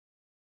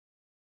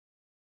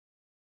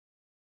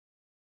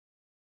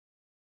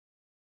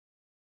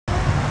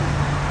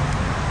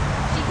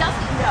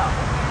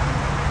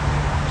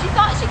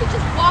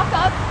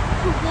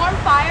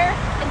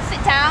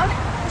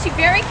She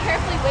very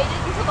carefully waited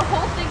until the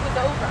whole thing was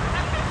over.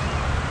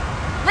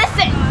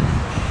 Listen!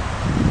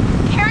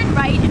 Karen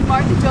Wright and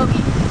Martha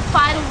Doby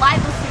filed a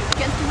libel suit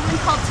against a woman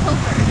called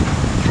Tilford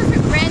because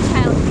her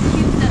grandchild was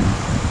accused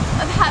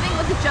of having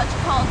what the judge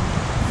called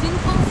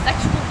sinful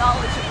sexual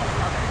knowledge of one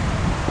another.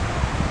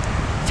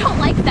 Don't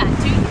like that,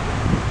 do you?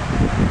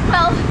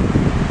 Well,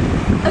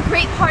 a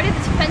great part of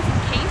the defense's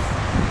case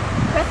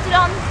rested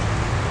on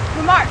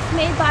remarks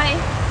made by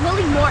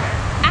Lily Mortar,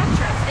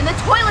 actress in The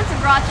Toilets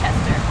of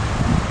Rochester,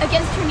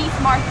 against her niece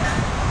Martha.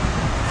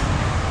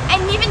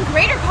 And an even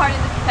greater part of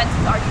the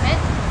defense's argument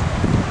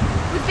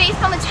was based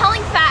on the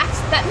telling fact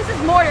that Mrs.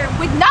 Mortar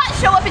would not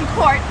show up in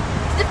court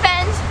to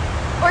defend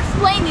or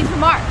explain these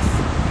remarks.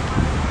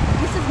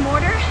 Mrs.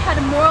 Mortar had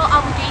a moral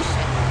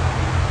obligation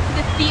to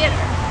the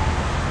theater.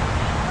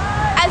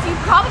 As you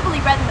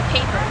probably read in the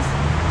papers,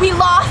 we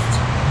lost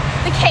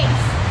the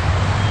case.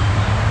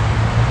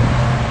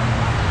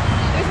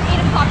 There's an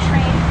 8 o'clock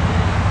train.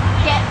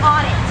 Get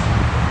on it.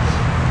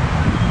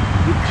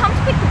 You've come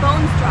to pick the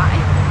bones dry.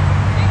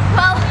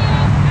 Well,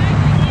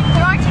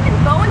 there aren't even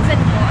bones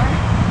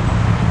anymore.